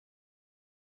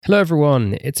Hello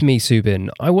everyone, it's me Subin.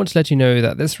 I want to let you know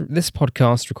that this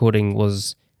podcast recording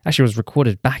was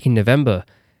recorded back in November,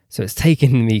 so it's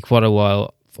taken me quite a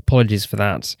while. Apologies for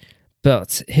that.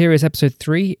 But here is episode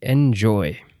 3.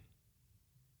 Enjoy.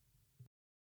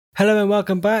 Hello and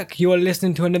welcome back. You are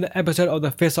listening to another episode of the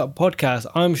FISOP podcast.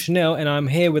 I'm Chanel and I'm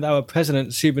here with our president,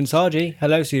 Subin Sarji.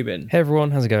 Hello, Subin. Hey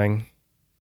everyone, how's it going?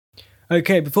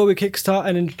 Okay, before we kickstart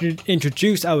and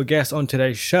introduce our guest on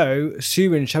today's show,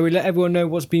 Subin, shall we let everyone know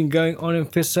what's been going on in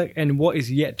FISOC and what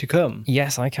is yet to come?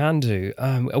 Yes, I can do.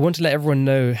 I want to let everyone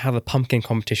know how the pumpkin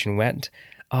competition went.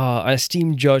 Our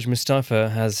esteemed judge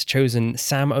Mustafa has chosen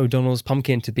Sam O'Donnell's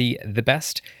pumpkin to be the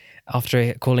best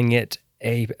after calling it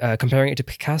comparing it to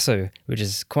Picasso, which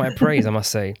is quite a praise, I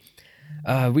must say.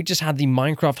 We just had the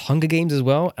Minecraft Hunger Games as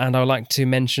well, and I would like to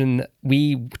mention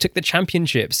we took the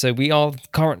championship, so we are the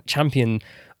current champion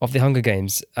of the Hunger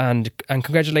Games, and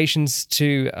congratulations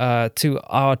to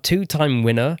our two-time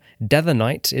winner. Dether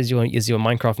Knight is your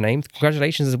Minecraft name.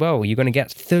 Congratulations as well. You're going to get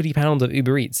 £30 of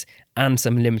Uber Eats and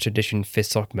some limited edition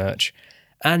FISOC merch.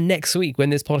 And next week,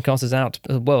 when this podcast is out,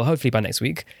 well, hopefully by next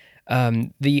week,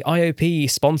 the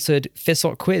IOP sponsored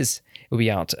FISOC quiz will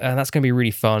be out, and that's going to be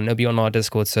really fun. It'll be on our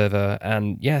Discord server,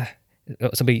 and yeah,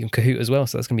 it'll be in Kahoot as well,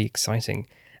 so that's going to be exciting.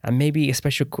 And maybe a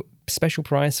special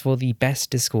prize for the best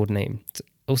Discord name.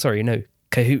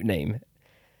 Kahoot name.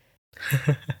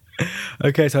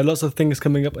 Okay, so lots of things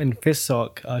coming up in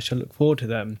FISOC. I shall look forward to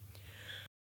them.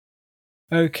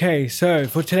 Okay, so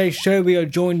for today's show, we are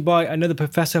joined by another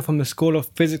professor from the School of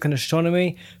Physics and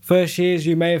Astronomy. First years,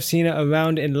 you may have seen her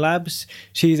around in labs.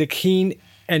 She's a keen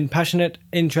and passionate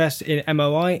interest in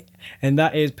MRI, and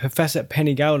that is Professor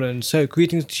Penny Gowland. So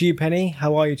greetings to you, Penny.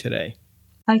 How are you today?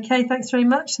 Okay, thanks very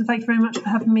much. And thank you very much for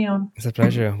having me on. It's a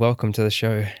pleasure. Welcome to the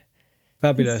show.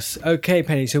 Fabulous. Okay,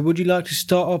 Penny, so would you like to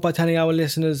start off by telling our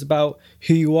listeners about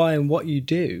who you are and what you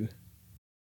do?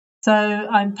 So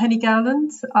I'm Penny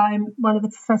Gowland. I'm one of the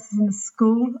professors in the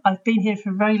school. I've been here for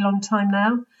a very long time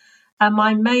now. And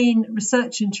my main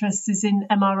research interest is in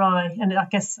MRI. And I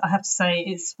guess I have to say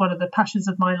it's one of the passions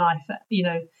of my life. You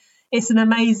know, it's an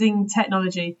amazing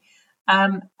technology.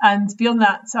 And beyond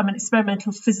that, I'm an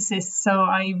experimental physicist. So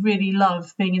I really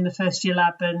love being in the first year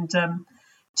lab and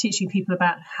teaching people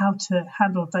about how to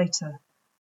handle data.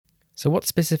 So why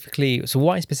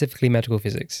specifically medical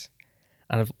physics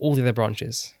out of all the other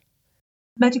branches?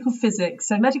 Medical physics.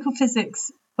 So medical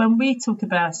physics, when we talk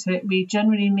about it, we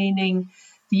generally meaning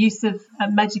the use of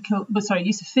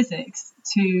use of physics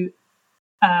to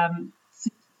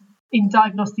in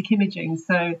diagnostic imaging.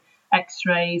 So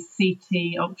X-rays,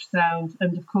 CT, ultrasound,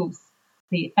 and of course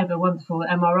the ever wonderful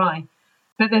MRI.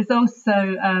 But there's also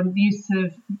the use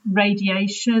of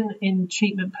radiation in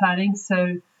treatment planning.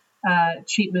 So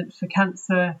treatment for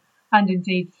cancer and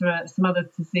indeed for some other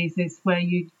diseases where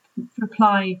you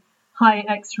apply high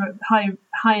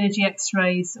energy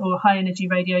X-rays or high energy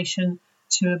radiation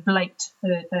to ablate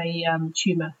a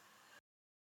tumour.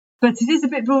 But it is a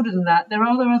bit broader than that. There are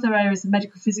other areas of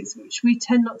medical physics which we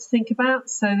tend not to think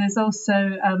about. So there's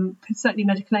also certainly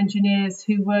medical engineers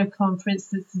who work on, for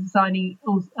instance, designing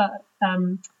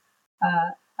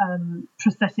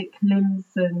prosthetic limbs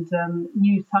and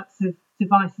new types of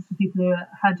devices for people who are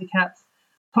handicapped,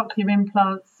 cochlear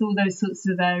implants, all those sorts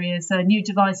of areas, new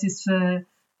devices for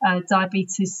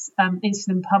diabetes,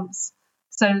 insulin pumps.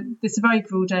 So it's a very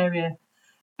broad area.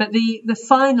 But the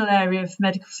final area of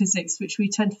medical physics, which we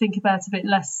tend to think about a bit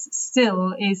less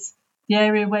still, is the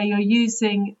area where you're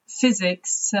using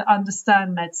physics to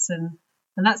understand medicine.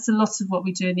 And that's a lot of what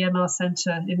we do in the MR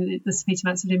Centre, in the Sir Peter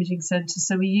Mansfield Imaging Centre.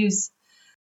 So we use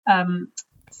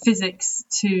physics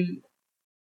to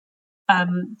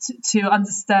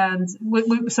understand.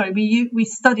 We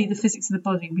study the physics of the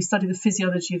body. We study the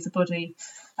physiology of the body.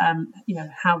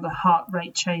 How the heart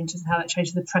rate changes and how that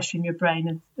changes the pressure in your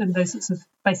brain and those sorts of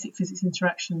basic physics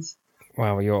interactions.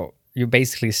 Wow, you're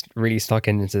basically really stuck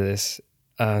into this.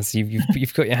 So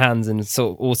you've got your hands in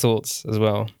all sorts as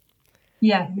well.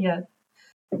 Yeah.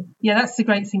 That's the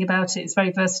great thing about it. It's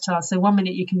very versatile. So 1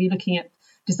 minute you can be looking at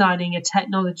designing a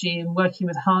technology and working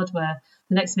with hardware.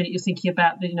 The next minute you're thinking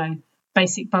about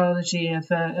basic biology of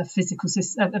a physical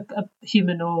system, a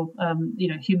human or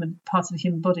human part of the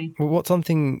human body. Well, what's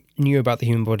something new about the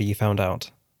human body you found out?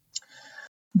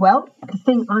 Well, the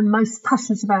thing I'm most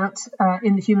passionate about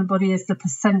in the human body is the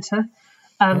placenta.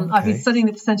 I've been studying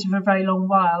the placenta for a very long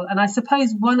while, and I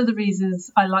suppose one of the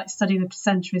reasons I like studying the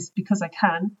placenta is because I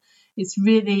can. It's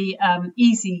really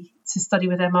easy to study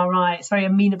with MRI. It's very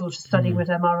amenable to studying with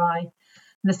MRI.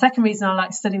 And the second reason I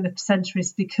like studying the placenta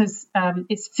is because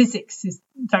its physics is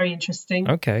very interesting.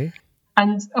 Okay.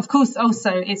 And of course,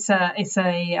 also it's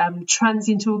a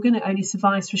transient organ. It only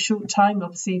survives for a short time.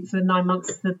 Obviously, for 9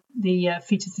 months, the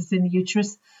fetus is in the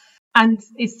uterus, and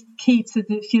it's key to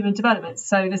the human development.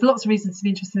 So there's lots of reasons to be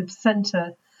interested in the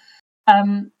placenta.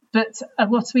 But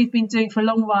what we've been doing for a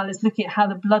long while is looking at how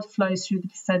the blood flows through the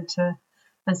placenta.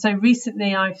 And so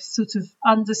recently, I've sort of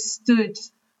understood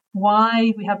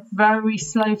why we have very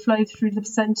slow flow through the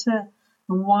placenta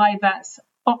and why that's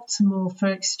optimal for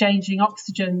exchanging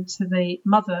oxygen to the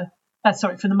mother,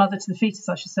 from the mother to the fetus,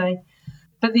 I should say.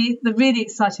 But the really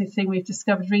exciting thing we've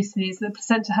discovered recently is that the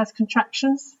placenta has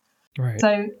contractions. Right.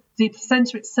 So the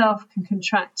placenta itself can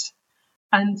contract.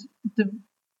 And the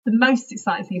most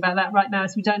exciting thing about that right now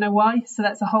is we don't know why. So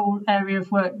that's a whole area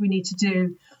of work we need to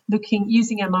do,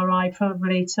 using MRI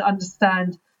probably to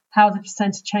understand how the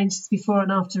placenta changes before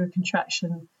and after a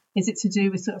contraction. Is it to do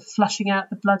with sort of flushing out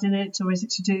the blood in it, or is it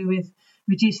to do with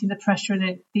reducing the pressure in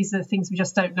it? These are the things we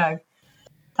just don't know.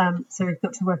 So we've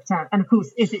got to work it out. And of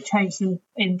course, is it changed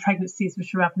in pregnancies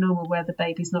which are abnormal, where the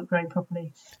baby's not growing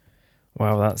properly?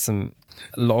 Wow, that's a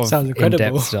lot Sounds of incredible.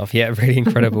 in-depth stuff. Yeah, really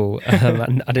incredible.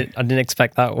 I didn't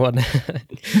expect that one.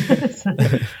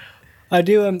 I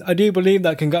do believe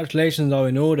that congratulations are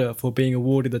in order for being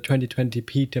awarded the 2020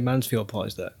 Peter Mansfield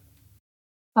Prize there.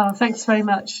 Oh, thanks very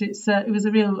much. It was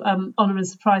a real honour and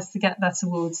surprise to get that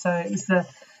award. So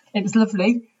it was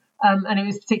lovely, and it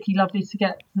was particularly lovely to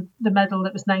get the medal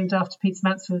that was named after Peter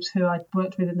Mansfield, who I'd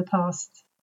worked with in the past.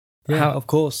 Yeah, of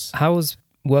course. How was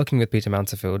working with Peter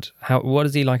Mansfield? What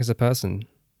is he like as a person?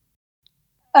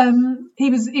 He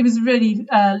was a really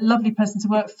lovely person to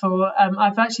work for.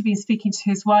 I've actually been speaking to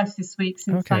his wife this week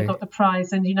since I got the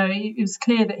prize, and it was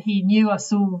clear that he knew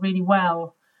us all really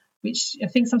well. Which I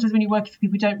think sometimes when you're working for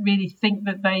people, you don't really think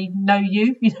that they know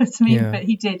you, you know what I mean? Yeah. But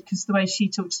he did, because the way she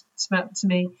talked to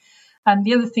me. And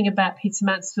the other thing about Peter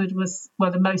Mansfield was,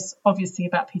 the most obvious thing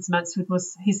about Peter Mansfield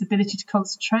was his ability to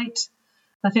concentrate.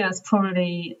 I think that's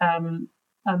probably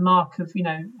a mark of,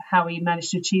 how he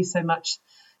managed to achieve so much.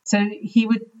 So he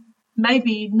would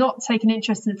maybe not take an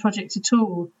interest in the project at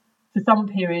all for some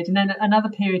period, and then another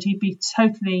period he'd be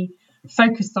totally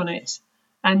focused on it.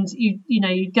 And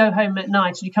you'd go home at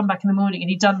night and you come back in the morning and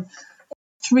he'd done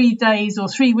 3 days or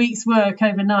 3 weeks work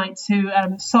overnight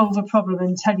to solve a problem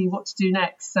and tell you what to do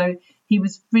next. So he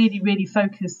was really, really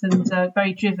focused and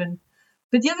very driven.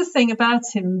 But the other thing about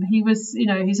him, he was,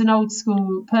 he's an old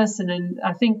school person. And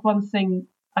I think one thing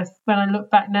when I look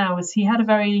back now is he had a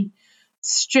very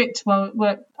strict work.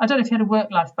 I don't know if he had a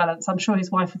work-life balance. I'm sure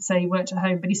his wife would say he worked at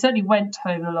home, but he certainly went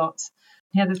home a lot.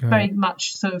 He had very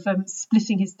much sort of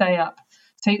splitting his day up.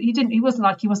 So he wasn't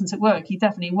like he wasn't at work. He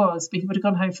definitely was, but he would have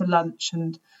gone home for lunch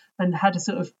and had a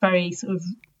sort of very sort of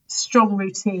strong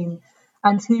routine.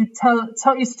 And he used to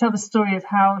tell the story of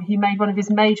how he made one of his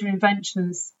major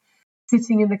inventions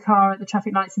sitting in the car at the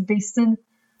traffic lights in Beeston.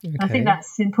 Okay. I think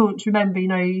that's important to remember.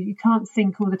 You can't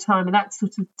think all the time, and that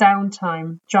sort of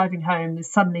downtime, driving home,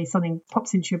 there's suddenly something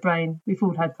pops into your brain. We've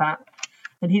all had that.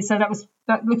 And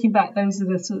looking back, those are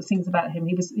the sort of things about him.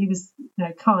 He was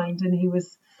kind, and he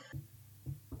was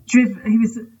driven. He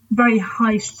was very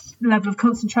high level of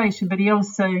concentration, but he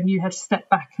also knew how to step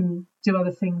back and do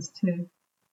other things too.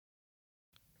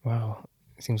 Wow,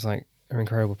 seems like an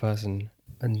incredible person.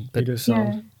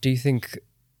 Do you think?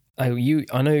 I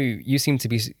know you seem to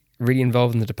be really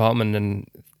involved in the department and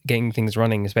getting things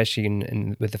running,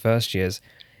 especially with the first years.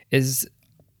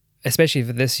 Especially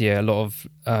for this year, a lot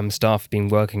of staff have been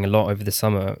working a lot over the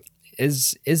summer.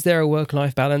 Is there a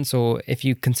work-life balance, or if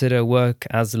you consider work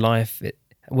as life?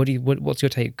 What's your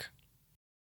take?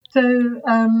 So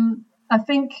I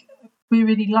think we're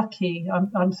really lucky.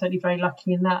 I'm certainly very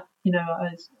lucky in that.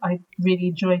 I really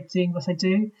enjoy doing what I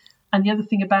do. And the other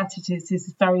thing about it is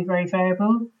it's very, very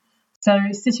variable. So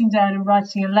sitting down and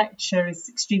writing a lecture is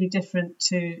extremely different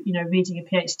to, reading a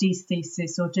PhD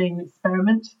thesis or doing an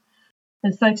experiment.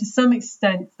 And so to some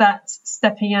extent, that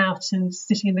stepping out and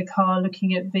sitting in the car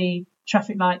looking at the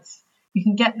traffic lights, you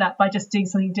can get that by just doing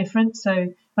something different. So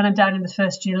when I'm down in the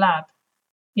first year lab,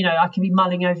 I can be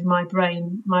mulling over my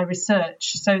brain, my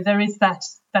research. So there is that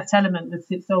element that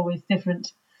it's always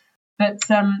different. But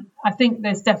I think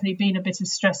there's definitely been a bit of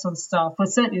stress on staff. Well,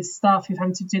 certainly the staff who've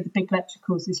had to do the big lecture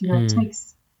courses,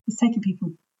 it's taken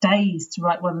people days to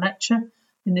write one lecture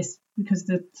in this, because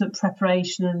the sort of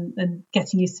preparation and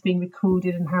getting used to being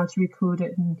recorded and how to record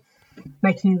it and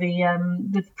making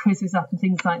the quizzes up and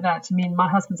things like that. I mean, my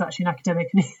husband's actually an academic,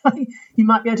 and you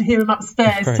might be able to hear him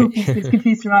upstairs talking to his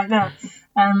computer right now.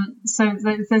 So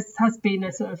there has been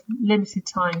a sort of limited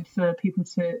time for people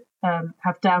to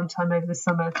have downtime over the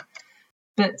summer.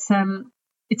 But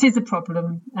it is a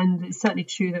problem, and it's certainly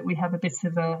true that we have a bit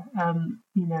of a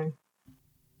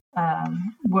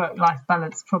work-life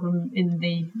balance problem in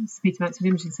the St Peter Maxfield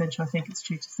Imaging Centre. I think it's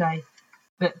true to say,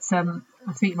 but I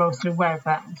think we're also aware of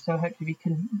that, so hopefully we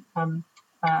can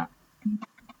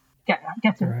get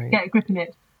a grip in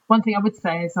it. One thing I would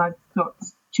say is I've got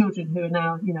children who are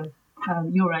now,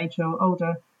 your age or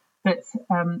older. But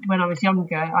when I was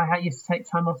younger, I used to take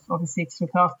time off, obviously, to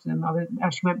look after them. I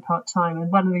actually went part-time.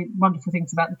 And one of the wonderful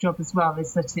things about the job as well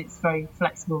is that it's very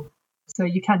flexible. So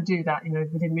you can do that,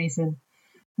 within reason,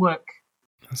 work.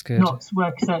 That's good. Not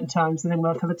work certain times and then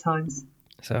work other times.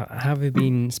 So how have you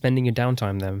been spending your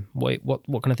downtime then? What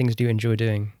kind of things do you enjoy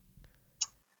doing?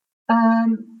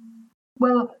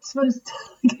 Well, to be honest,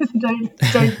 I guess I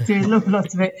don't do an awful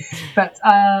lot of it, but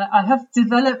I have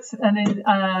developed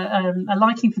a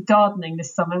liking for gardening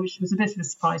this summer, which was a bit of a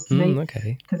surprise to me,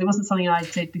 because it wasn't something I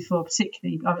did before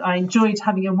particularly. I enjoyed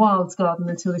having a wild garden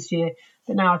until this year,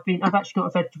 but now I've actually got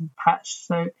a vegetable patch,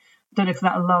 so I don't know if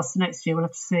that'll last next year. We'll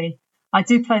have to see. I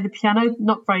do play the piano,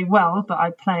 not very well, but I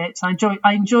play it. I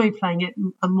enjoy playing it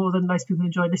more than most people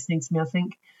enjoy listening to me, I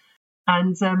think.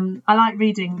 And I like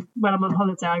reading. When I'm on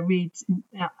holiday, I read,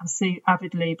 I see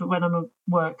avidly, but when I'm at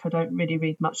work, I don't really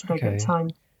read much. I don't get time.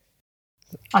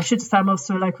 I should say I'm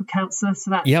also a local councillor,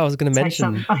 so that I was going to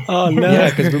mention. Oh no, yeah,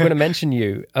 because we're going to mention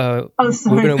you. We're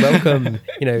going to welcome,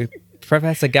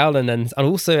 Professor Gowland and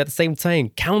also at the same time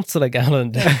Councillor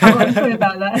Gowland. I'm sorry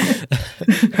about that.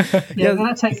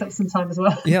 That takes up some time as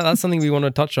well. Yeah, that's something we want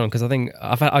to touch on, because I think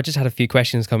I just had a few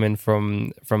questions come in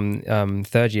from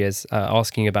third years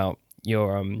asking about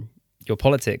your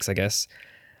politics, I guess.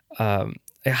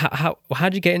 How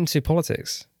did you get into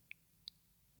politics?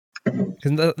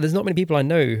 Because there's not many people I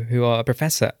know who are a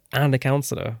professor and a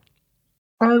councillor.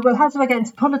 Well, how did I get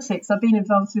into politics? I've been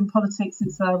involved in politics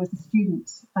since I was a student.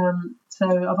 So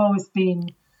I'm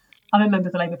a member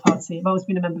of the Labour Party. I've always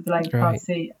been a member of the Labour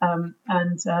Party. And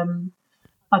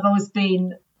I've always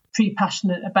been pretty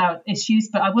passionate about issues,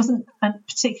 but I wasn't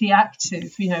particularly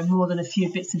active, more than a few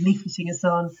bits of leafleting and so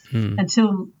on,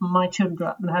 until my children grew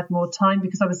up and I had more time,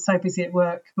 because I was so busy at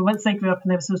work. But once they grew up and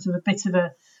there was sort of a bit of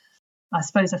I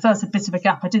felt a bit of a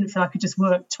gap. I didn't feel I could just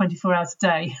work 24 hours a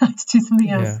day. I had to do something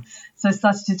else. So I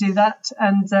started to do that,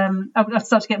 and I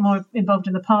started to get more involved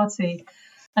in the party.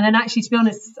 And then actually, to be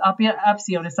honest, I'll be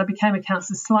absolutely honest, I became a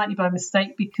councillor slightly by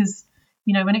mistake, because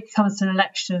when it comes to an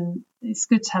election, it's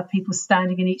good to have people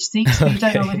standing in each seat, but you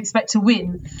don't always expect to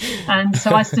win. And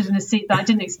so I stood in a seat that I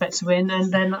didn't expect to win,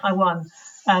 and then I won.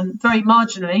 Very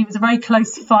marginally. It was a very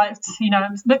close fight.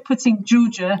 Putting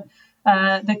Georgia,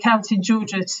 the county in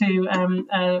Georgia, to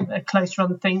a close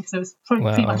run thing. So it was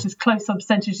pretty much as close on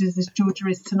percentages as Georgia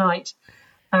is tonight.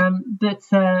 But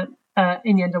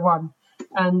in the end, I won.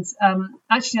 And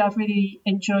actually, I've really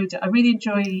enjoyed it. I really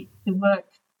enjoy the work,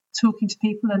 talking to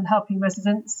people and helping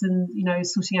residents, and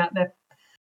sorting out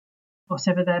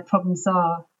whatever their problems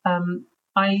are.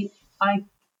 I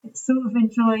sort of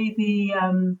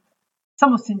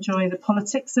somewhat enjoy the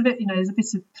politics of it. There's a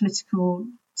bit of political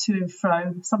to and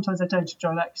fro. Sometimes I don't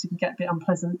enjoy that because it can get a bit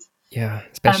unpleasant. Yeah,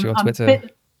 especially on Twitter.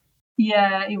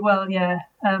 Yes, you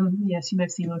may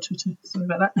have seen me on Twitter. Sorry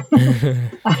about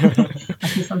that. I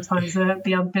can sometimes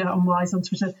be a bit unwise on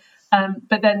Twitter.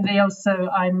 But then there's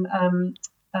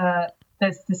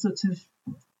the sort of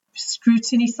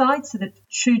scrutiny side. So the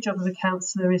true job of the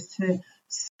councillor is to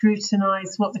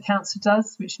scrutinise what the council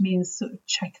does, which means sort of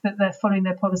check that they're following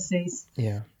their policies.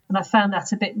 Yeah. And I found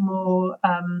that a bit more,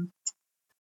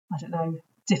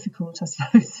 difficult, I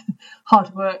suppose.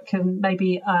 Hard work, and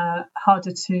maybe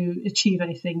harder to achieve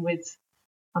anything with.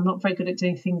 I'm not very good at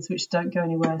doing things which don't go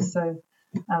anywhere, so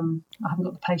I haven't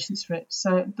got the patience for it.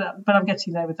 So, but I'm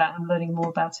getting there with that. I'm learning more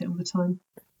about it all the time.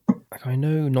 I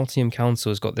know Nottingham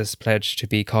Council has got this pledge to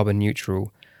be carbon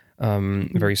neutral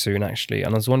very soon, actually.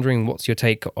 And I was wondering, what's your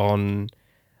take on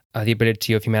the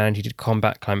ability of humanity to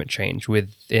combat climate change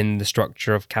within the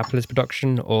structure of capitalist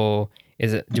production, or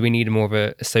do we need more of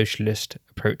a socialist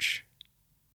approach?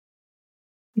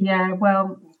 Yeah,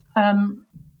 well,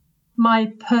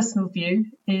 my personal view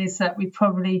is that we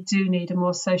probably do need a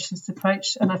more socialist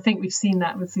approach. And I think we've seen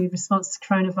that with the response to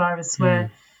coronavirus,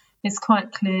 where it's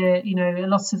quite clear, a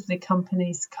lot of the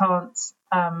companies can't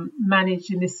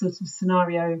manage in this sort of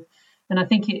scenario. And I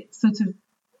think it sort of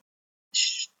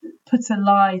puts a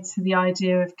lie to the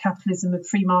idea of capitalism and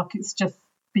free markets just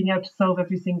being able to solve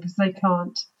everything, because they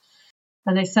can't.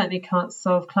 And they certainly can't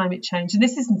solve climate change. And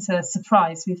this isn't a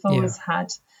surprise. We've always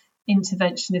had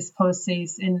interventionist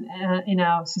policies in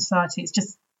our society. It's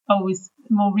just always,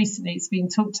 more recently, it's been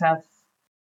talked about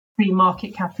free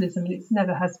market capitalism, and it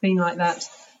never has been like that.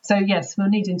 So yes, we'll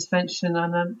need intervention,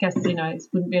 and I guess it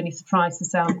wouldn't be any surprise to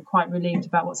say I'm quite relieved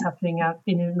about what's happening out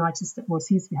in the United States. Well,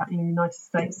 seems to be happening in the United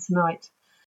States tonight,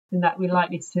 and that we're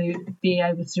likely to be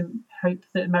able to hope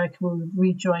that America will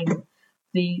rejoin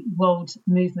the world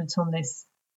movement on this.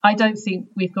 I don't think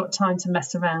we've got time to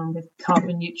mess around with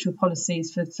carbon neutral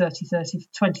policies for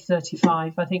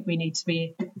 2035. I think we need to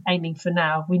be aiming for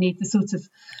now. We need the sort of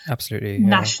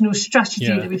national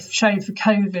strategy that we've shown for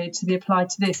COVID to be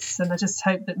applied to this. And I just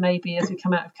hope that maybe as we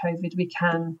come out of COVID, we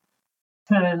can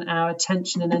turn our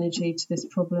attention and energy to this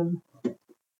problem.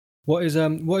 What is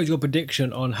your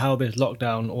prediction on how this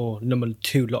lockdown or number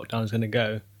 2 lockdown is going to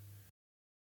go?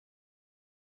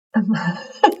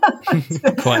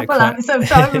 Quite. I'm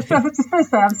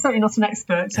certainly not an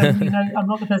expert, so I'm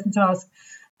not the person to ask.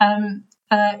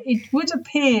 It would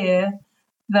appear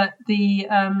that the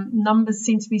numbers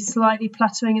seem to be slightly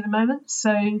plateauing at the moment,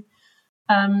 so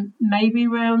maybe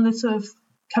we're on the sort of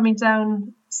coming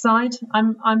down side.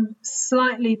 I'm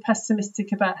slightly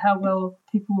pessimistic about how well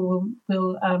people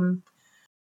will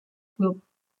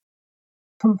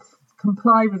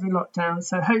comply with the lockdown.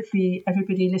 So hopefully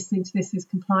everybody listening to this is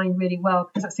complying really well,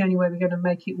 because that's the only way we're going to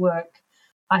make it work.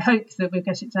 I hope that we'll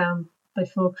get it down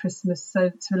before Christmas, so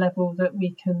to a level that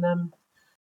we can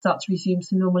start to resume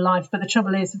some normal life. But the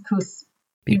trouble is, of course,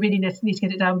 we really need to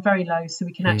get it down very low so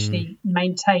we can actually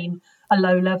maintain a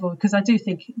low level, because I do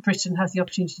think Britain has the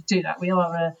opportunity to do that. We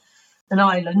are an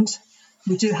island.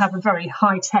 We do have a very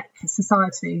high-tech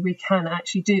society. We can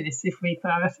actually do this if we put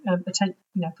our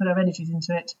energies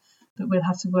into it. But we'll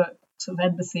have to work sort of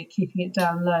endlessly at keeping it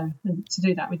down low. And to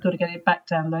do that, we've got to get it back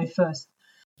down low first.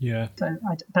 Yeah. So,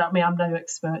 I'm no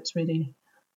expert, really.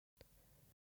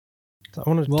 So I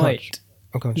want to touch...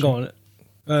 Go on.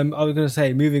 I was going to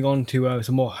say, moving on to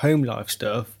some more home life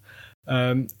stuff,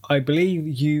 I believe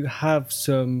you have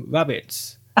some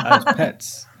rabbits as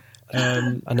pets.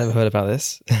 I never heard about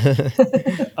this.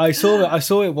 I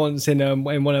saw it once in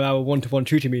one of our one-to-one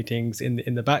tutor meetings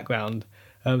in the background.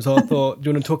 So I thought, do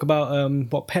you want to talk about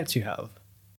what pets you have?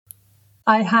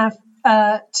 I have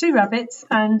 2 rabbits,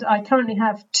 and I currently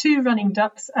have 2 running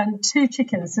ducks and 2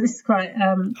 chickens. So this is quite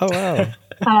fun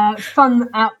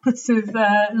outputs of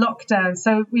lockdown.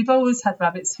 So we've always had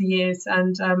rabbits for years,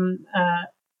 and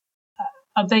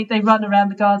they run around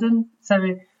the garden.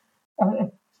 So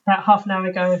about half an hour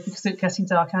ago, because it was getting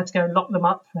dark, I had to go and lock them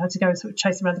up. I had to go and sort of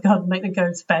chase them around the garden, make them go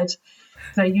to bed.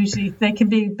 So usually they can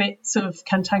be a bit sort of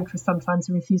cantankerous sometimes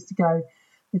and refuse to go.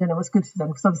 We don't know what's good for them,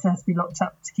 because obviously it has to be locked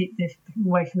up to keep them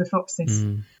away from the foxes.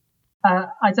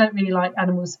 I don't really like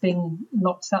animals being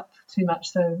locked up too much,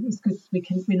 so it's good.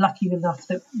 We're lucky enough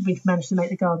that we've managed to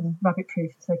make the garden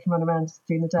rabbit-proof, so they can run around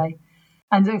during the day.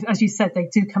 And as you said, they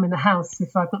do come in the house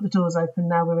if I've got the doors open.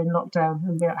 Now we're in lockdown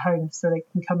and we're at home, so they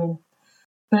can come in.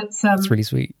 But that's really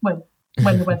sweet.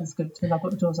 When the weather's good and I've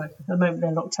got the doors open. At the moment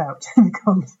they're locked out in the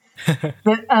cold.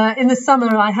 But in the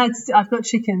summer I've got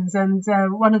chickens, and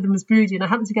one of them was broody, and I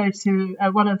happened to go to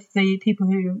one of the people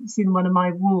who's in one of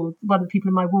the people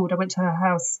in my ward. I went to her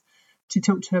house to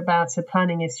talk to her about a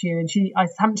planning issue, and I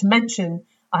happened to mention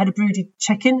I had a broody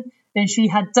chicken, and she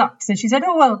had ducks, and she said,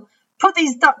 "Oh well, put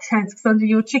these duck eggs under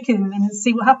your chicken and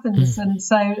see what happens." And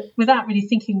so, without really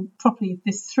thinking properly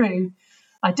this through,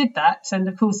 I did that, and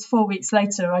of course 4 weeks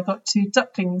later I got 2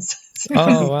 ducklings.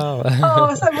 Oh wow!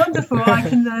 Oh, so wonderful!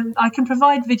 I can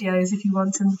provide videos if you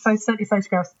want, and certainly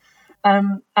photographs.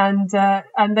 And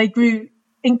they grew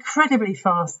incredibly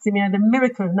fast. I mean, the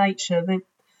miracle of nature,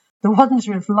 the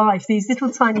wonder of life. These little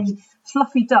tiny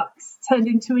fluffy ducks turned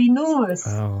into enormous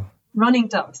running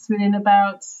ducks within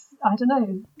about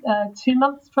 2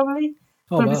 months probably.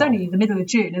 It was only the middle of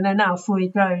June, and they're now fully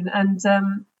grown. And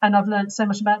I've learned so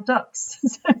much about ducks.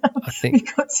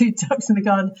 We've got 2 ducks in the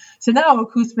garden. So now,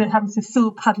 of course, we're having to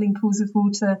fill paddling pools of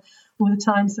water all the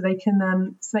time so they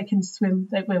can swim.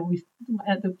 They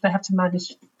have to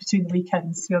manage between the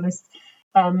weekends, to be honest.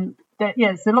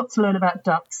 There's a lot to learn about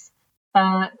ducks.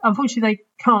 Unfortunately, they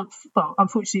can't. Well,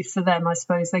 unfortunately for them, I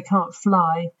suppose they can't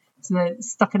fly. So they're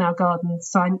stuck in our garden.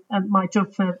 So my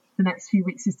job for the next few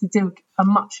weeks is to dig a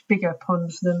much bigger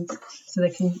pond for them, so they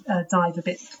can dive a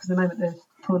bit, because at the moment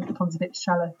the pond's a bit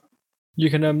shallow. You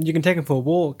can take them for a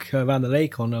walk around the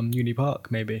lake on Uni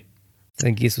Park, maybe. I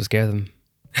think geese will scare them.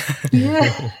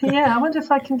 Yeah. I wonder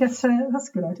if I can get that's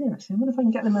a good idea, actually. I wonder if I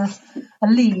can get them a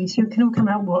lead who can all come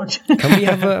out and watch. Can we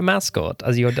have a mascot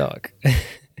as your duck?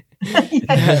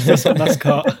 Yes. That's a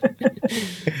mascot.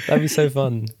 That'd be so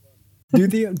fun. Do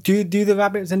the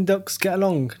rabbits and ducks get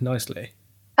along nicely?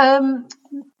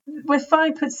 If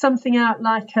I put something out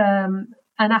like an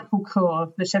apple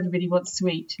core that everybody wants to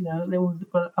eat, they will.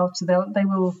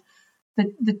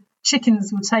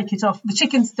 chickens will take it off. The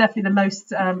chicken's definitely the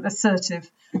most assertive,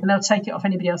 and they'll take it off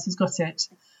anybody else who's got it.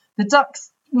 The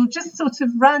ducks will just sort of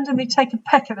randomly take a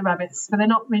peck at the rabbits, but they're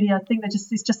not really. I think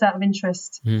it's just out of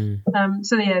interest.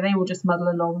 So yeah, they will just muddle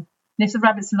along. And if the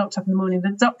rabbits are locked up in the morning,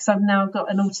 the ducks have now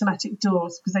got an automatic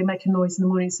doors because they make a noise in the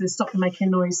morning, so they stop them making a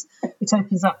noise. It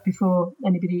opens up before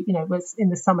anybody, was in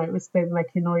the summer, they were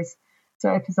making a noise. So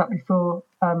it opens up before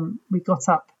we got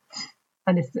up.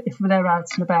 And if they're out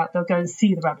and about, they'll go and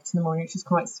see the rabbits in the morning, which is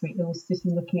quite sweet. They're all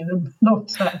sitting looking at them long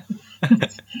term.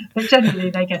 But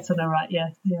generally, they get on all right, yeah.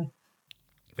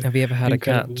 Have you ever had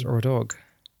Incredible. a cat or a dog?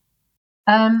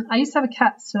 I used to have a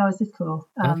cat when I was little,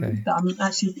 Okay. but I'm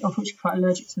actually unfortunately quite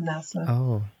allergic to them now, so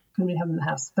Oh, couldn't really have them in the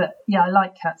house. But yeah, I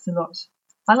like cats a lot.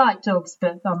 I like dogs,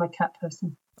 but I'm a cat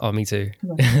person. oh, me too.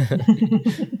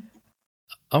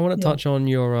 I I want to Yeah. touch on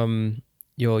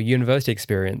your university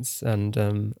experience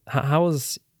and how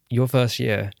was your first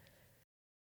year?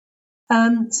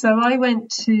 So I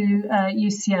went to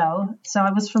UCL. So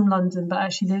I was from London, but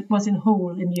actually was in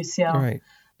Hall in UCL. Right.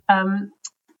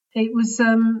 It was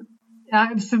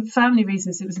for family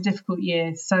reasons. It was a difficult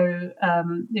year, so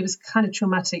it was kind of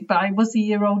traumatic. But I was a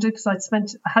year older because I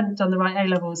hadn't done the right A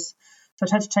levels, so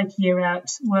I'd had to take a year out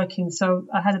working. So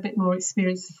I had a bit more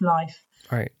experience of life.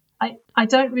 Right. I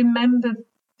don't remember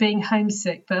being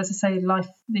homesick, but as I say, life,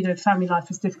 family life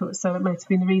was difficult, so it might have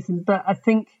been the reason. But I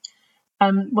think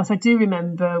what I do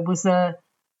remember was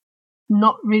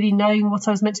not really knowing what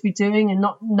I was meant to be doing and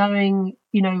not knowing,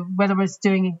 whether I was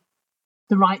doing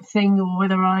the right thing or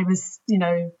whether I was,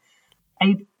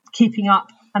 keeping up.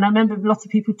 And I remember lots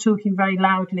of people talking very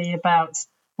loudly about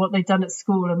what they'd done at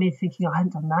school and me thinking, I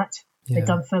hadn't done that. Yeah. They'd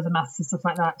done further maths and stuff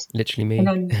like that. Literally me.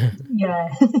 And then, yeah.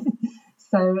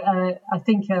 So I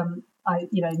think, and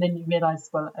then you realise,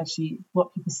 well, actually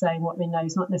what people say and what they know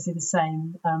is not necessarily the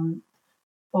same.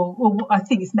 Or I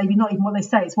think it's maybe not even what they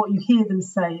say, it's what you hear them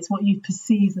say, it's what you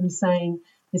perceive them saying,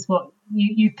 it's what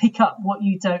you pick up what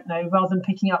you don't know rather than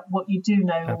picking up what you do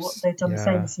know or what they've done the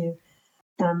same as you.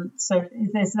 So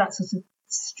there's that sort of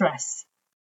stress.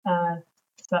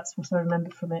 That's what I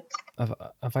remember from it.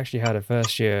 I've actually had a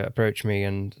first year approach me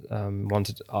and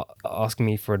wanted asking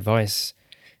me for advice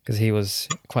because he was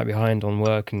quite behind on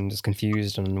work and just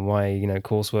confused on why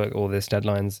coursework, all this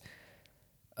deadlines.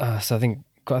 So I think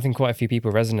quite a few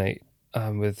people resonate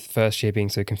with first year being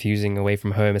so confusing away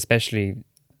from home, especially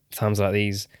times like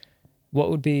these. What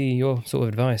would be your sort of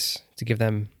advice to give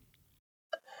them?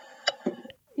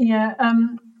 Yeah.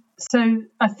 So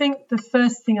I think the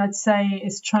first thing I'd say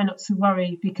is try not to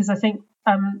worry, because I think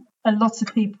a lot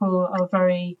of people are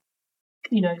very,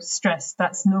 stressed.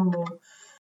 That's normal.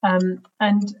 And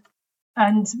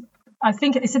I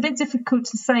think it's a bit difficult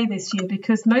to say this year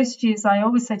because most years, I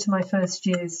always say to my first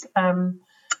years,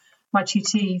 my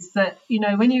tutees, that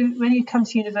when you come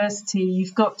to university,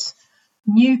 you've got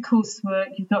new coursework,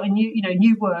 you've got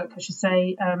new work, I should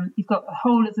say. You've got a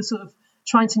whole of the sort of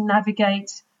trying to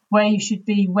navigate where you should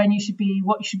be, when you should be,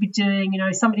 what you should be doing.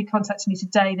 Somebody contacted me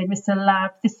today, they missed a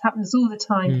lab. This happens all the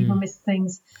time. People miss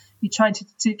things. You're trying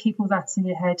to keep all that in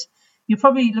your head. You're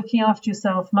probably looking after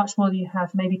yourself much more than you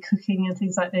have, maybe cooking and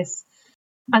things like this.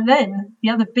 And then the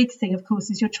other big thing, of course,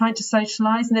 is you're trying to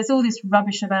socialise. And there's all this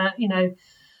rubbish about,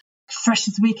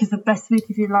 freshers week is the best week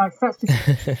of your life. That's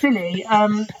just silly.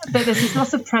 But there's this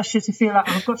lots of pressure to feel like,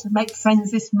 I've got to make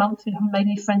friends this month. If I haven't made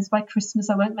any friends by Christmas,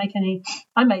 I won't make any.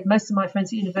 I made most of my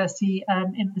friends at university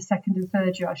in the second and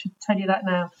third year. I should tell you that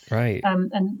now. Right.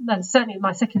 And certainly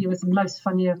my second year was the most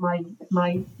fun year of my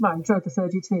well, I enjoyed the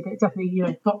third year too, but it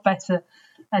definitely got better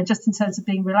just in terms of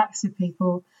being relaxed with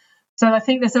people. So I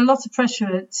think there's a lot of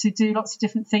pressure to do lots of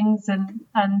different things, and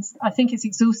I think it's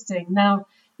exhausting. Now,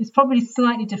 it's probably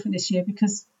slightly different this year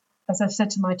because, as I've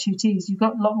said to my tutees, you've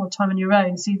got a lot more time on your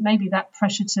own. So maybe that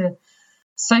pressure to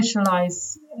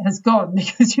socialise has gone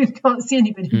because you can't see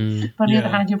anybody. But on the other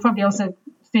hand, you're probably also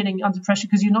feeling under pressure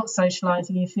because you're not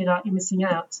socialising. You feel like you're missing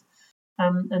out.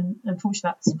 And unfortunately,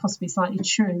 that's possibly slightly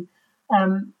true.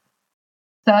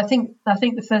 So I think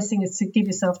the first thing is to give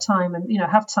yourself time and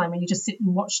have time and you just sit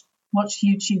and watch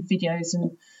YouTube videos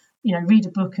and read a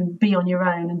book and be on your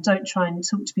own and don't try and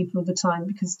talk to people all the time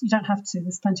because you don't have to.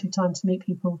 There's plenty of time to meet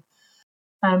people.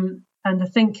 And I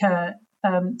think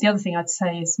the other thing I'd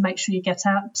say is make sure you get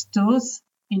outdoors.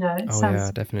 It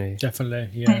sounds definitely,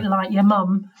 a bit like your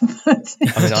mum.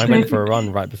 I went for a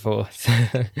run right before.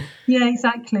 Yeah,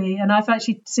 exactly. And I've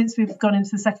actually, since we've gone into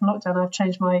the second lockdown, I've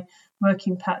changed my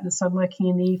working pattern. So I'm working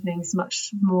in the evenings much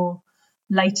more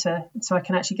later so I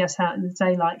can actually get out in the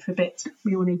daylight for a bit.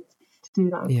 We all need to do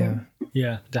that, I think.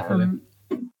 Yeah, definitely.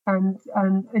 And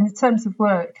in terms of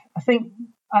work, I think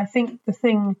the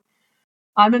thing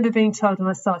I remember being told when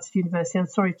I started university, I'm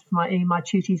sorry if my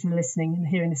tutors are listening and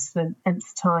hearing this for the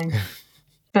nth time,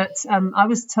 but I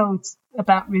was told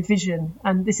about revision,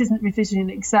 and this isn't revision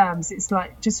in exams. It's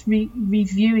like just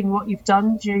reviewing what you've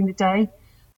done during the day.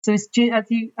 So it's at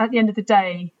the end of the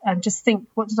day, just think,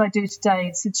 what did I do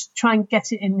today? So to try and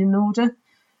get it in an order.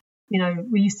 You know,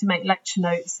 we used to make lecture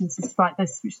notes and stuff like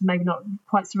this, which is maybe not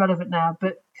quite so relevant now,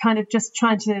 but kind of just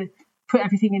trying to put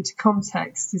everything into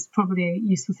context is probably a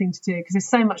useful thing to do, because there's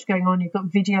so much going on. You've got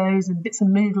videos and bits of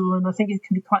Moodle, and I think it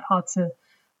can be quite hard to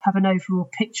have an overall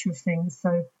picture of things.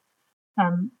 So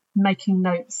making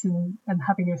notes and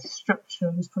having a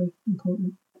structure is probably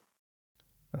important.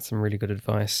 That's some really good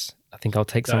advice. I think I'll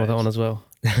take some of that on as well.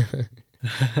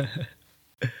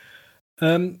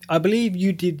 I believe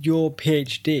you did your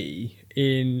PhD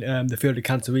in the field of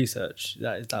cancer research.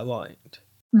 Is that right?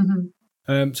 Mm-hmm.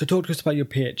 So talk to us about your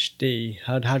PhD.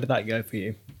 How did that go for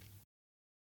you?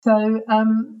 So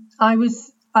after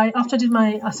I did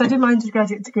my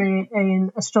undergraduate degree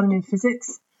in astronomy and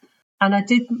physics, and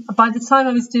by the time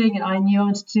I was doing it, I knew I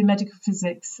wanted to do medical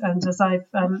physics, and as I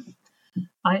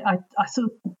sort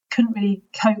of couldn't really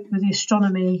cope with the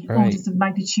astronomy orders of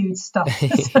magnitude stuff.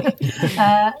 But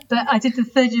I did the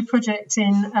third year project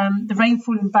in the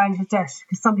rainfall in Bangladesh,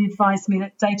 because somebody advised me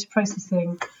that data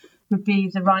processing would be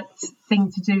the right thing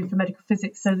to do for medical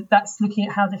physics. So that's looking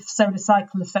at how the solar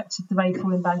cycle affected the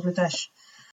rainfall in Bangladesh.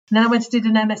 And then I went and did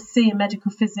an MSc in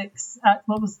medical physics at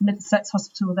what was the Middlesex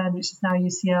Hospital then, which is now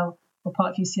UCL, or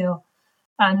part of UCL.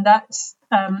 And that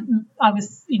I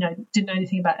was, didn't know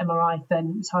anything about MRI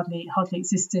then. It hardly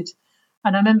existed.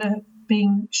 And I remember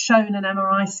being shown an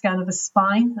MRI scan of a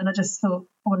spine, and I just thought,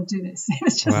 I want to do this. It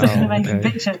was just an amazing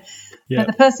picture. Yeah. But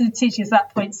the person who teaching us at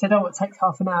that point said, it takes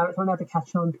half an hour, it'll never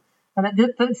catch on. And at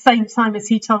the same time as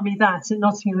he told me that, at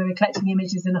Nottingham they were collecting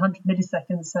images in 100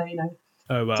 milliseconds. So,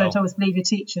 don't always believe your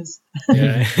teachers.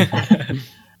 Yeah.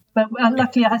 But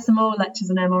luckily I had some more lectures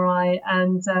on MRI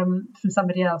and from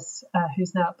somebody else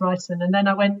who's now at Brighton. And then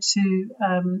I went to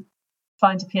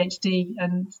find a PhD,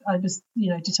 and I was,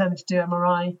 determined to do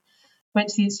MRI. Went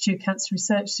to the Institute of Cancer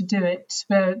Research to do it,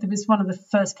 where there was one of the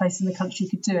first places in the country you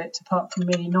could do it, apart from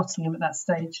really Nottingham at that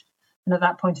stage. And at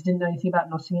that point I didn't know anything about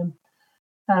Nottingham.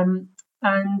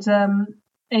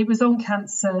 It was on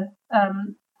cancer.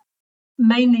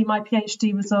 Mainly my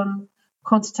PhD was on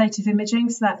quantitative imaging,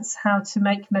 so that's how to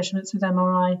make measurements with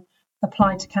MRI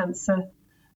applied to cancer.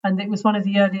 And it was one of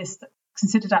the earliest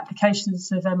considered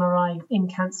applications of MRI in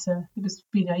cancer. It was,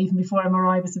 even before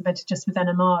MRI was invented, just with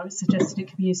NMR, it suggested it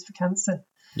could be used for cancer.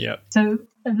 Yeah. So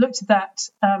I looked at that.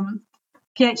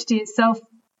 PhD itself,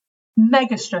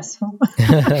 mega stressful.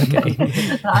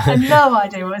 I had no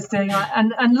idea what I was doing.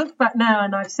 And look back now,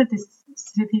 and I've said this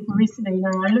to people recently,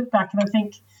 I look back and I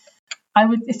think,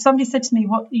 if somebody said to me,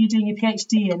 what are you doing your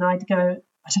PhD in? I'd go,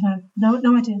 I don't know,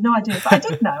 no idea. But I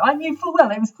did know. I knew full well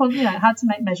it was called, how to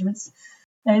make measurements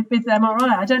with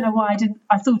MRI. I don't know why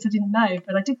I thought I didn't know,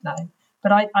 but I did know.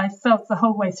 But I felt the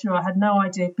whole way through I had no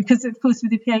idea, because of course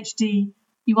with your PhD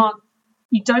you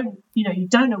don't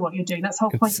know what you're doing. That's the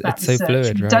whole point about research. So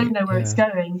fluid, you don't know where it's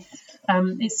going.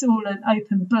 It's all an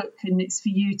open book, and it's for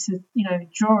you to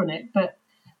draw on it. But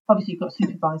obviously, you've got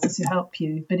supervisors who help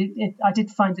you, but I did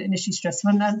find it initially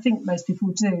stressful, and I think most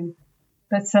people do.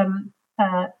 But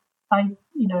I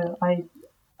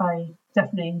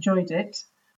definitely enjoyed it.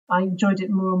 I enjoyed it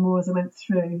more and more as I went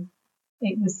through.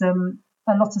 It was a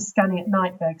lot of scanning at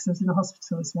night there, because I was in a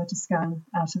hospital, so we had to scan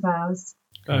out of hours.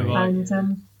 Oh, right. And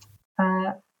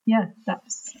that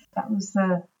was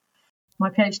my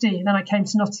PhD. And then I came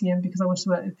to Nottingham because I wanted to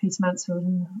work with Peter Mansfield,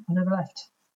 and I never left.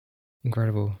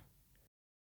 Incredible.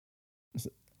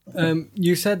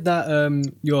 You said that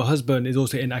your husband is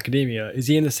also in academia. Is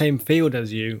he in the same field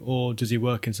as you, or does he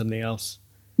work in something else?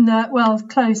 No, well,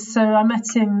 close. So I met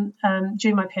him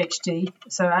during my PhD,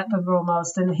 so at the Royal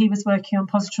Marsden. He was working on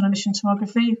positron emission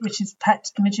tomography, which is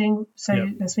PET imaging. So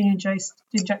that's when you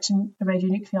inject a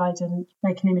radionuclide and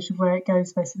make an image of where it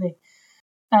goes, basically.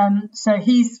 So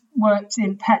he's worked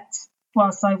in PET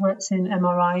whilst I worked in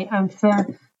MRI. And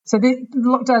so the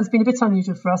lockdown's been a bit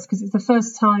unusual for us, because it's the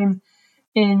first time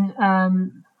in how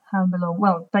long?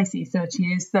 Well, basically 30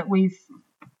 years that we've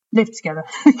lived together.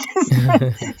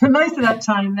 For most of that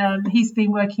time, he's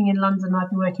been working in London, I've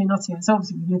been working in Nottingham. So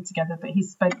obviously we lived together, but he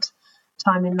spent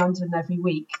time in London every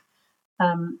week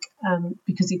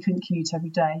because he couldn't commute every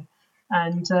day.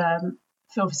 And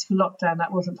obviously for lockdown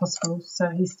that wasn't possible, so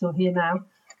he's still here now.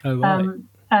 Oh, right.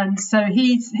 And so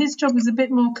his job was a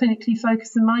bit more clinically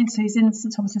focused than mine. So he's in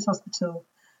St Thomas's Hospital.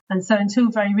 And so until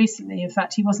very recently, in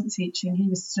fact, he wasn't teaching. He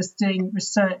was just doing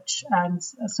research and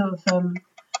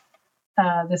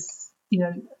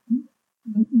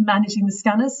managing the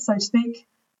scanners, so to speak.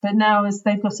 But now, as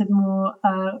they've got a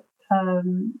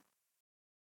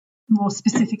more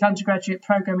specific undergraduate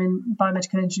program in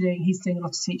biomedical engineering, he's doing a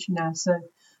lot of teaching now. So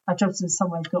our jobs in some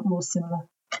ways got more similar.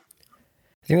 I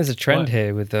think there's a trend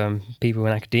here with people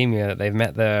in academia that they've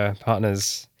met their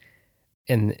partners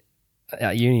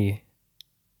at uni.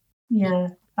 Yeah,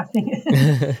 I think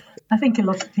a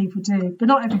lot of people do, but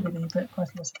not everybody, but quite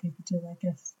a lot of people do, I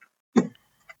guess.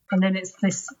 And then it's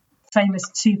this famous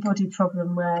two-body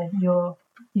problem where we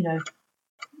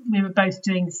were both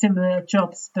doing similar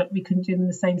jobs, but we couldn't do them in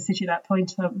the same city at that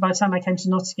point. By the time I came to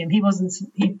Nottingham,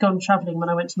 he'd gone travelling when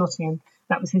I went to Nottingham.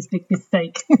 That was his big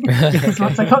mistake. Because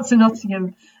once I got to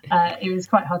Nottingham, it was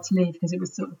quite hard to leave because it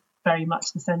was sort of very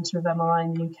much the centre of MRI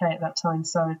in the UK at that time.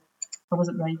 So I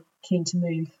wasn't very keen to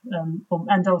move.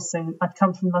 And also, I'd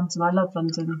come from London. I love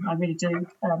London. I really do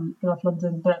love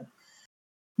London. But,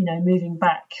 moving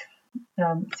back,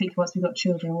 particularly once we got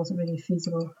children, wasn't really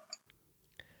feasible.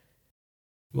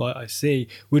 Right, I see.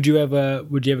 Would you ever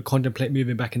contemplate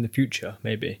moving back in the future,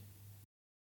 maybe?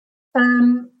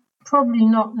 Probably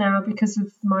not now because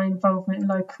of my involvement in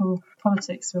local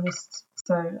politics. So,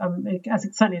 certainly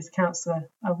as a councillor,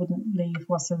 I wouldn't leave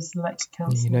once I was elected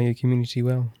councillor. You know your community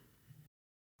well.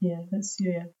 Yeah,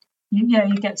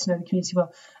 you get to know the community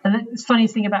well. And the funny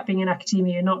thing about being in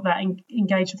academia, you're not that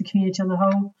engaged with the community on the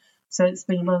whole. So it's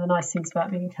been one of the nice things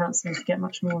about being a councillor to get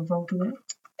much more involved in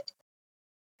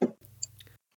it.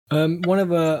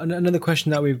 Another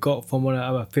question that we've got from one of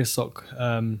our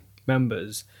FISOC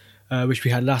members, which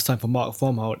we had last time from Mark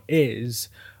Fromhold, is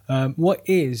what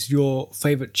is your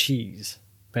favourite cheese,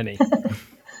 Penny?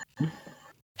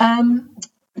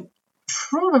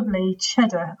 Probably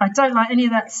cheddar. I don't like any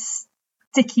of that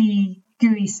sticky,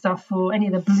 gooey stuff or any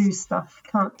of the blue stuff.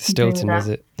 Can't. Stilton, is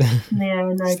it?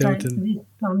 No, Stilton.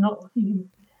 I'm not.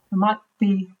 I might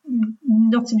be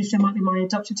Nottinghamshire might be my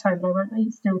adopted home, but I won't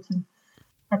eat Stilton.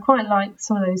 I quite like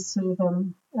some of those sort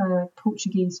of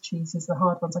Portuguese cheeses, the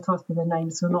hard ones. I can't think of their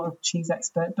names, so I'm not a cheese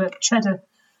expert. But cheddar,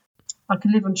 I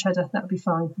could live on cheddar. That would be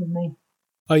fine with me.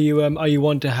 Are you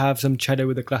want to have some cheddar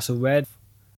with a glass of red?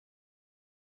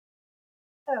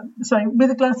 Sorry,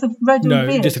 with a glass of red or beer?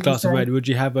 No, just a glass of red. Would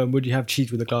you have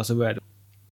cheese with a glass of red?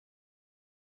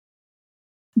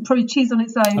 Probably cheese on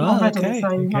its own or red on its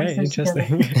own. Okay,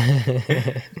 interesting.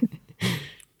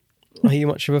 Are you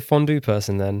much of a fondue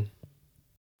person then?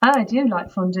 I do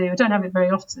like fondue. I don't have it very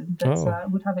often, but I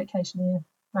would have it occasionally.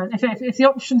 Yeah. If the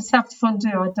options have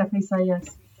fondue, I'd definitely say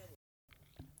yes.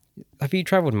 Have you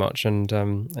travelled much, and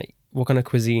what kind of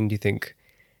cuisine do you think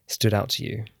stood out to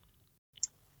you?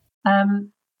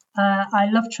 I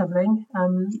love travelling.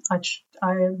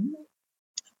 I've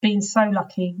been so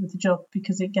lucky with the job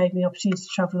because it gave me the opportunity to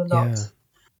travel a lot.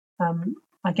 Yeah.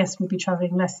 I guess we'll be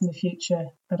travelling less in the future,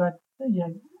 but I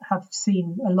have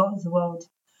seen a lot of the world.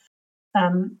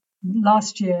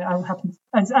 Last year I happened,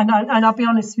 and I'll be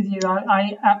honest with you,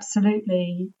 I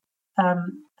absolutely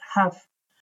have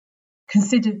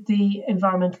considered the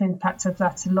environmental impact of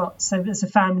that a lot. So as a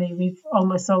family, we've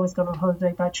almost always gone on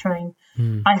holiday by train.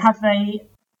 I have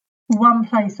one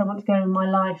place I want to go in my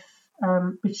life,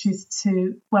 which is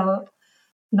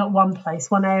not one place,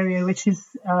 one area, which is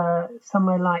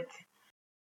somewhere like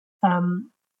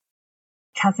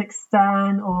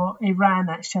Kazakhstan or Iran.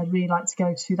 Actually, I'd really like to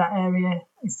go to that area.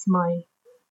 It's I'm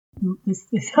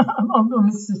on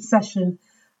this obsession.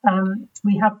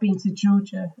 We have been to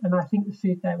Georgia, and I think the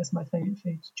food there was my favourite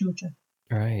food, Georgia.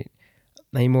 Right.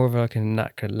 Are you more of like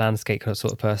a landscape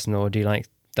sort of person, or do you like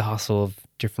the hustle of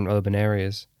different urban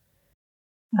areas?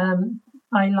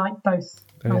 I like both.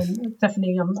 I'm a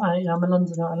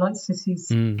Londoner. I like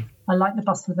cities. I like the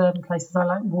bustle of urban places. I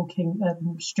like walking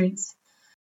urban streets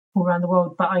all around the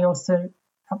world, but I also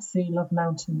absolutely love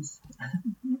mountains,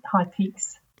 high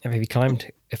peaks. Have you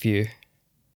climbed a few?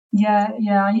 Yeah.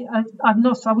 I'm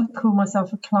not. I wouldn't call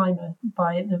myself a climber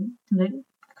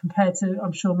compared to.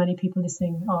 I'm sure many people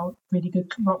listening are really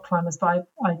good rock climbers, but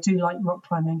I do like rock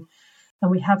climbing,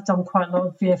 and we have done quite a lot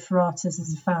of via ferratas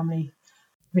as a family,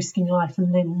 risking life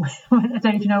and limb. I don't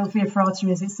know if you know what via ferrata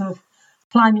is. It's sort of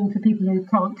climbing for people who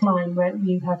can't climb, where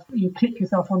you clip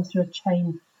yourself onto a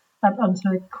chain, onto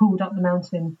a cord up the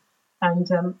mountain, and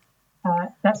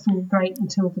that's all great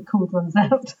until the cord runs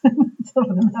out top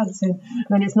of the mountain.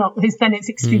 Then it's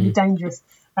extremely dangerous.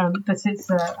 But it's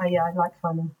I like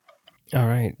climbing. All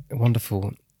right,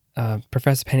 wonderful,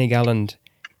 Professor Penny Gowland.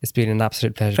 It's been an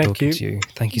absolute pleasure talking to you.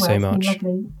 Thank you so much.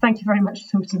 Lovely. Thank you very much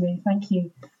for talking to me. Thank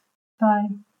you. Bye.